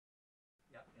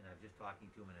talking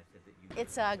to him, and I said that you...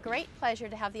 It's a great pleasure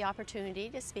to have the opportunity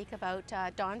to speak about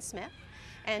Don Smith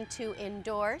and to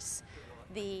endorse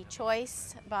the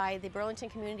choice by the Burlington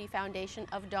Community Foundation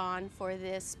of Don for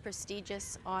this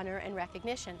prestigious honor and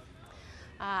recognition.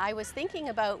 I was thinking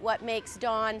about what makes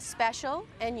Don special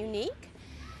and unique,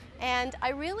 and I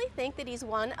really think that he's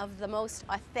one of the most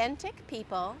authentic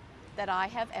people that I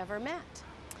have ever met.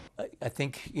 I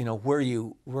think, you know, where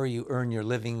you earn your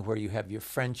living, where you have your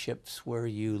friendships, where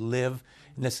you live,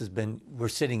 and this has been, we're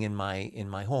sitting in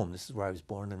my home. This is where I was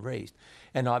born and raised.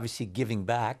 And obviously giving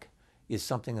back is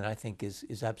something that I think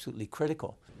is absolutely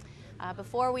critical.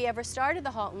 Before we ever started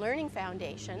the Halton Learning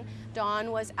Foundation,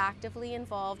 Don was actively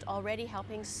involved already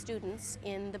helping students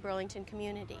in the Burlington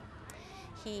community.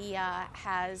 He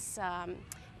has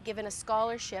given a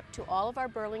scholarship to all of our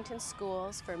Burlington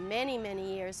schools for many,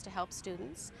 many years to help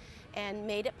students, and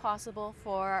made it possible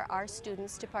for our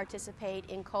students to participate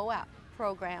in co-op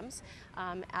programs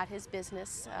at his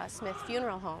business, Smith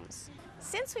Funeral Homes.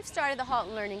 Since we've started the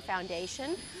Halton Learning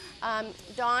Foundation,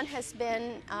 Don has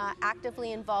been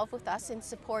actively involved with us in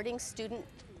supporting student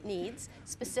needs,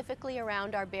 specifically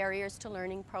around our Barriers to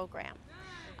Learning program.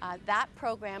 That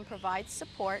program provides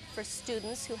support for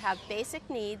students who have basic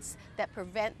needs that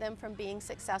prevent them from being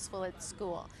successful at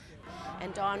school.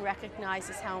 And Don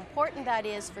recognizes how important that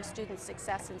is for student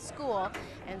success in school,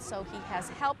 and so he has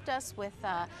helped us with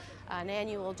an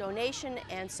annual donation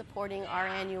and supporting our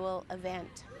annual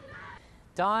event.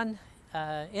 Don,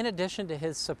 in addition to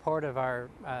his support of our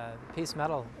Peace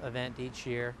Medal event each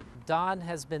year, Don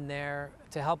has been there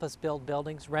to help us build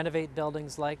buildings, renovate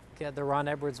buildings like the Ron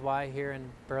Edwards Y here in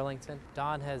Burlington.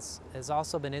 Don has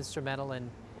also been instrumental in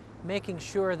making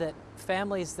sure that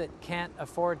families that can't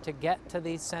afford to get to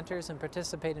these centers and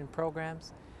participate in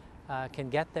programs can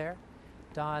get there.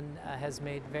 Don has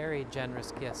made very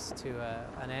generous gifts to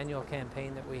an annual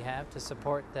campaign that we have to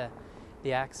support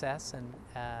the access and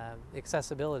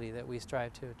accessibility that we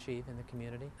strive to achieve in the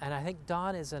community. And I think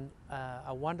Don is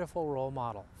a wonderful role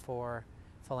model for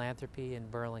philanthropy in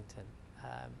Burlington.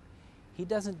 He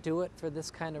doesn't do it for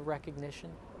this kind of recognition.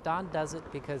 Don does it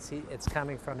because it's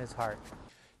coming from his heart.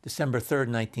 December 3rd,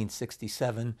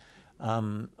 1967,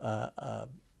 a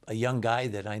young guy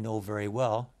that I know very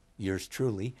well, yours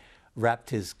truly, wrapped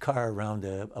his car around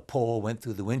a pole, went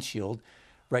through the windshield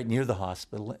right near the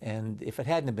hospital, and if it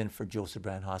hadn't been for Joseph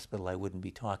Brand Hospital, I wouldn't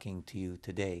be talking to you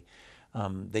today.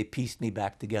 They pieced me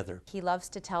back together. He loves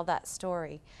to tell that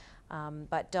story.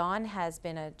 But Don has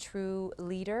been a true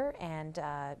leader and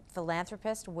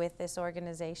philanthropist with this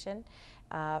organization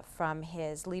from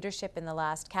his leadership in the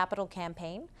last capital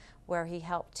campaign, where he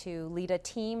helped to lead a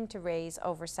team to raise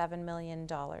over $7 million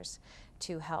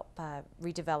to help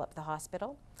redevelop the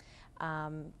hospital.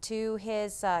 To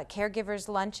his caregivers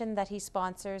luncheon that he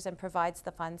sponsors and provides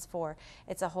the funds for.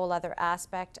 It's a whole other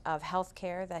aspect of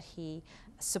healthcare that he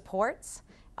supports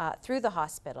through the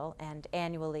hospital, and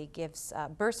annually gives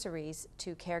bursaries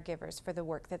to caregivers for the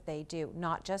work that they do,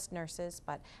 not just nurses,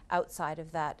 but outside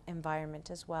of that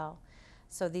environment as well.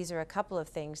 So these are a couple of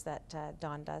things that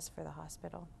Don does for the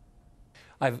hospital.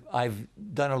 I've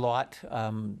done a lot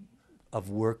of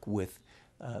work with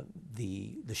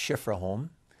the Schifra home,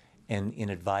 and in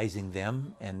advising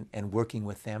them and working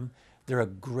with them. They're a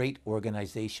great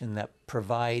organization that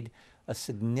provide a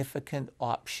significant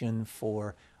option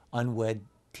for unwed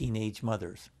teenage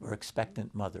mothers or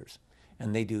expectant mothers.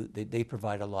 And they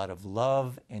provide a lot of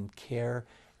love and care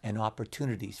and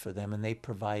opportunities for them, and they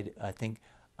provide, I think,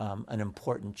 an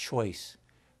important choice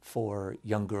for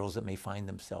young girls that may find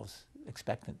themselves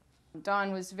expectant.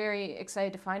 Don was very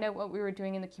excited to find out what we were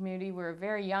doing in the community. We're a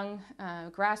very young,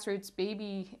 grassroots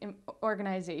baby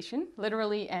organization,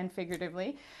 literally and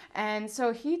figuratively. And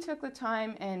so he took the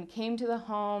time and came to the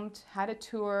home, had a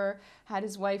tour, had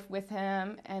his wife with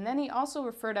him, and then he also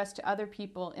referred us to other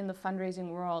people in the fundraising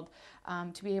world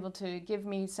to be able to give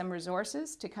me some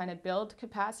resources to kind of build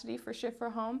capacity for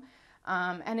Schifra Home.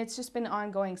 And it's just been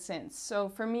ongoing since. So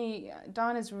for me,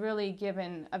 Don has really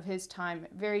given of his time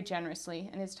very generously,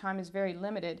 and his time is very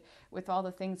limited with all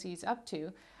the things he's up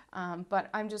to.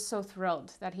 But I'm just so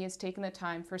thrilled that he has taken the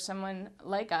time for someone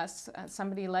like us,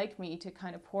 somebody like me, to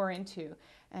kind of pour into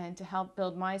and to help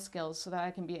build my skills so that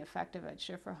I can be effective at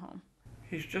Schifra Home.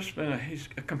 He's just been he's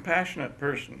a compassionate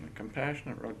person, a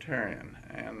compassionate Rotarian,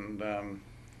 and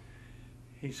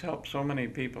he's helped so many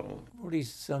people.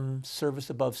 Rotary's service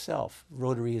above self.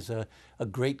 Rotary is a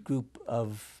great group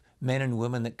of men and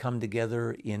women that come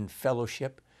together in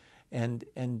fellowship and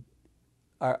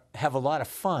have a lot of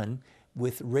fun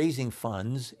with raising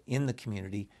funds in the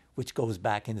community which goes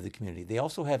back into the community. They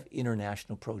also have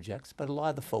international projects, but a lot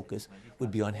of the focus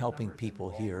would be on helping people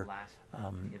here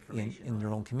in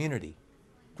their own community.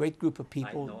 Great group of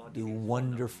people, do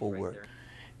wonderful work.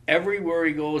 Everywhere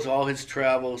he goes, all his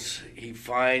travels, he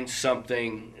finds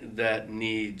something that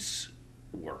needs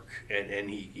work, and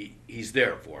he's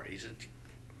there for it. He said,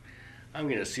 I'm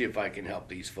going to see if I can help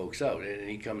these folks out. And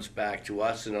he comes back to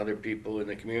us and other people in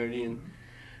the community and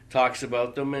talks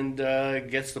about them and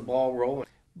gets the ball rolling.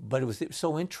 But it was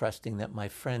so interesting that my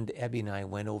friend Ebby and I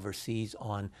went overseas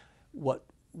on what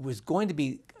was going to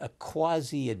be a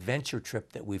quasi-adventure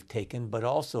trip that we've taken, but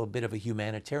also a bit of a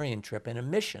humanitarian trip and a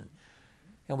mission.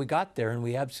 And we got there and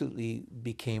we absolutely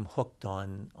became hooked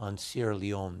on Sierra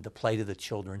Leone, the plight of the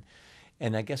children.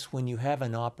 And I guess when you have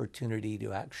an opportunity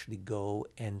to actually go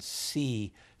and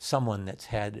see someone that's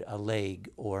had a leg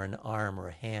or an arm or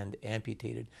a hand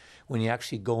amputated, when you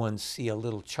actually go and see a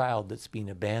little child that's been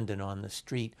abandoned on the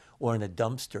street or in a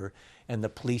dumpster, and the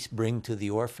police bring to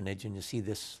the orphanage, and you see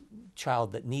this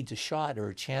child that needs a shot or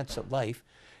a chance at life,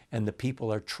 and the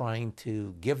people are trying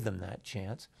to give them that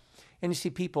chance. And you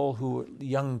see people who are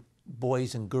young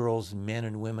boys and girls, men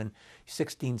and women,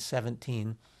 16,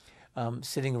 17,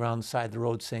 sitting around the side of the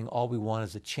road saying, all we want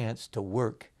is a chance to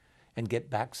work and get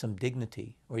back some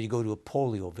dignity. Or you go to a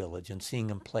polio village and seeing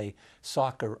them play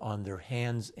soccer on their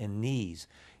hands and knees,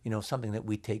 you know, something that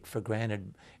we take for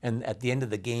granted. And at the end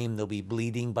of the game, they'll be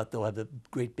bleeding, but they'll have a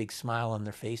great big smile on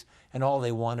their face. And all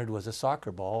they wanted was a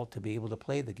soccer ball to be able to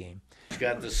play the game. He's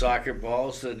got the soccer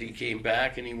balls that he came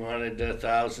back and he wanted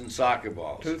 1,000 soccer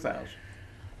balls. 2,000.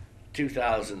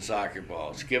 2,000 soccer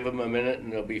balls. Give him a minute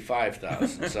and there'll be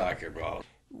 5,000 soccer balls.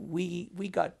 We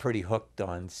got pretty hooked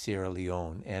on Sierra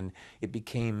Leone, and it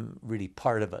became really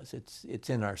part of us. It's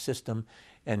in our system,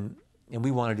 and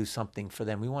we want to do something for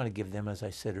them. We want to give them, as I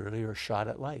said earlier, a shot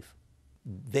at life.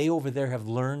 They over there have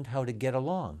learned how to get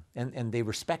along, and they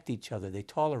respect each other. They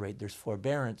tolerate. There's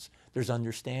forbearance. There's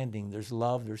understanding. There's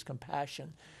love. There's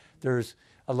compassion. There's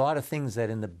a lot of things that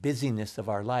in the busyness of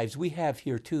our lives we have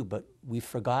here too, but we've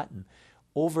forgotten.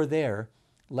 Over there,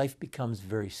 life becomes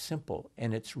very simple,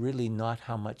 and it's really not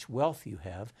how much wealth you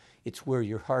have. It's where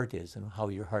your heart is and how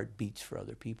your heart beats for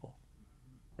other people.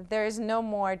 There is no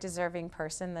more deserving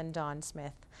person than Don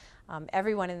Smith.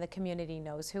 Everyone in the community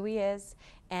knows who he is,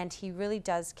 and he really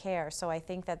does care. So I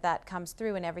think that that comes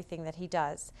through in everything that he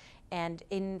does. And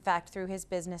in fact, through his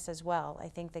business as well. I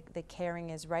think that the caring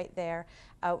is right there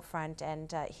out front,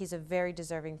 and he's a very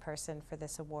deserving person for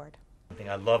this award.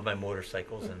 I love my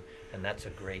motorcycles, and that's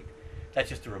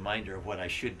just a reminder of what I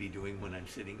should be doing when I'm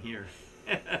sitting here.